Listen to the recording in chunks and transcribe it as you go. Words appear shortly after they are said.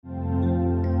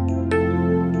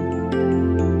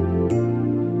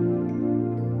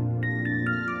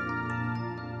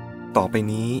ต่อไป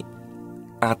นี้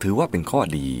อาจถือว่าเป็นข้อ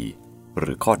ดีห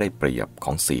รือข้อได้เปรียบข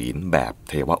องศีลแบบ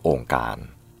เทวโองการ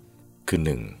คือ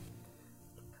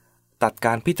 1. ตัดก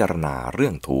ารพิจารณาเรื่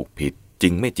องถูกผิดจริ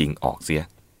งไม่จริงออกเสีย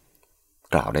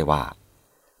กล่าวได้ว่า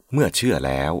เมื่อเชื่อแ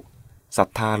ล้วศรัท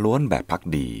ธาล้วนแบบภัก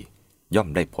ดีย่อม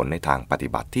ได้ผลในทางปฏิ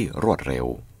บัติที่รวดเร็ว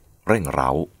เร่งเร้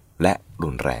าและรุ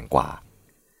นแรงกว่า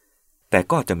แต่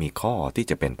ก็จะมีข้อที่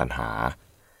จะเป็นปัญหา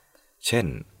เช่น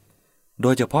โด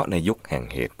ยเฉพาะในยุคแห่ง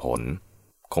เหตุผล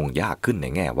คงยากขึ้นใน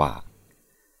แง่ว่า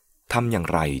ทำอย่าง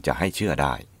ไรจะให้เชื่อไ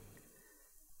ด้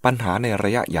ปัญหาในร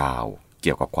ะยะยาวเ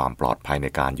กี่ยวกับความปลอดภัยใน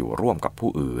การอยู่ร่วมกับผู้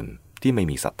อื่นที่ไม่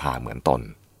มีศรัทธาเหมือนตน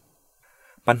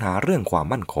ปัญหาเรื่องความ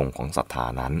มั่นคงของศรัทธา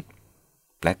นั้น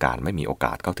และการไม่มีโอก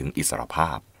าสเข้าถึงอิสรภ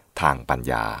าพทางปัญ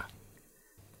ญา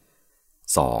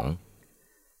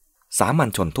 2. สามัญ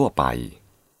ชนทั่วไป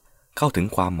เข้าถึง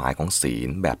ความหมายของศีล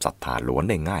แบบศรัทธาล้วน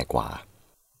ได้ง่ายกว่า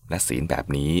และศีลแบบ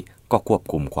นี้ก็ควบ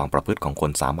คุมความประพฤติของค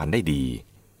นสามัญได้ดี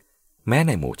แม้ใ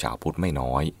นหมู่ชาวพุทธไม่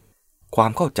น้อยควา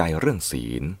มเข้าใจเรื่องศี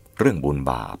ลเรื่องบุญ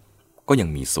บาปก็ยัง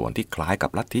มีส่วนที่คล้ายกั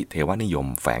บลัทธิเทวนิยม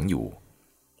แฝงอยู่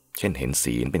เช่นเห็น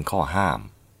ศีลเป็นข้อห้าม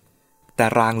แต่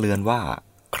รางเลือนว่า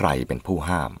ใครเป็นผู้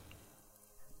ห้าม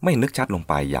ไม่นึกชัดลง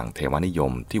ไปอย่างเทวนิย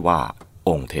มที่ว่าอ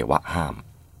งค์เทวะห้าม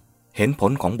เห็นผ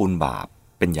ลของบุญบาป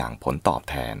เป็นอย่างผลตอบ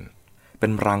แทนเป็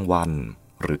นรางวัล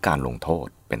หรือการลงโทษ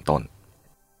เป็นต้น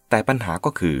แต่ปัญหา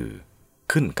ก็คือ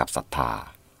ขึ้นกับศรัทธา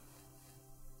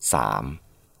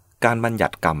 3. การบัญญั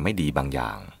ติกรรมไม่ดีบางอย่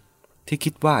างที่คิ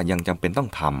ดว่ายังจำเป็นต้อง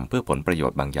ทำเพื่อผลประโย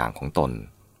ชน์บางอย่างของตน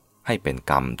ให้เป็น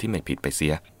กรรมที่ไม่ผิดไปเสี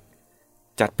ย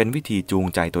จัดเป็นวิธีจูง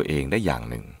ใจตัวเองได้อย่าง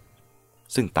หนึ่ง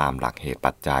ซึ่งตามหลักเหตุ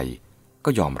ปัจจัยก็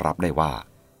ยอมรับได้ว่า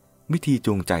วิธี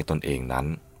จูงใจตนเองนั้น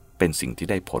เป็นสิ่งที่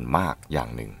ได้ผลมากอย่าง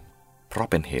หนึ่งเพราะ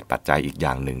เป็นเหตุปัจจัยอีกอ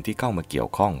ย่างหนึ่งที่เข้ามาเกี่ยว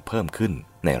ข้องเพิ่มขึ้น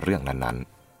ในเรื่องนั้น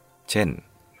ๆเช่น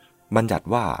บัญญัติ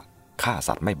ว่าฆ่า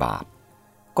สัตว์ไม่บาป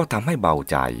ก็ทำให้เบา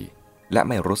ใจและ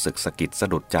ไม่รู้สึกสะกิดสะ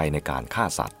ดุดใจในการฆ่า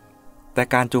สัตว์แต่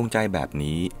การจูงใจแบบ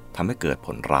นี้ทำให้เกิดผ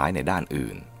ลร้ายในด้าน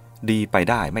อื่นดีไป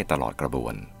ได้ไม่ตลอดกระบว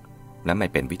นและไม่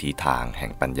เป็นวิธีทางแห่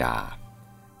งปัญญา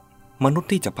มนุษย์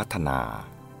ที่จะพัฒนา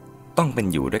ต้องเป็น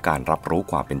อยู่ด้วยการรับรู้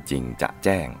ความเป็นจริงจะแ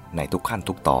จ้งในทุกขั้น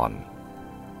ทุกตอน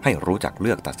ให้รู้จักเ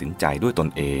ลือกตัดสินใจด้วยตน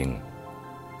เอง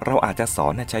เราอาจจะสอ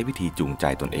นให้ใช้วิธีจูงใจ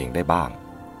ตนเองได้บ้าง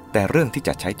แต่เรื่องที่จ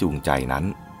ะใช้จูงใจนั้น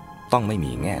ต้องไม่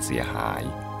มีแง่เสียหาย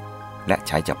และใ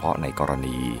ช้เฉพาะในกร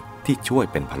ณีที่ช่วย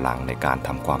เป็นพลังในการท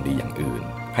ำความดีอย่างอื่น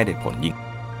ให้ได้ผลยิ่ง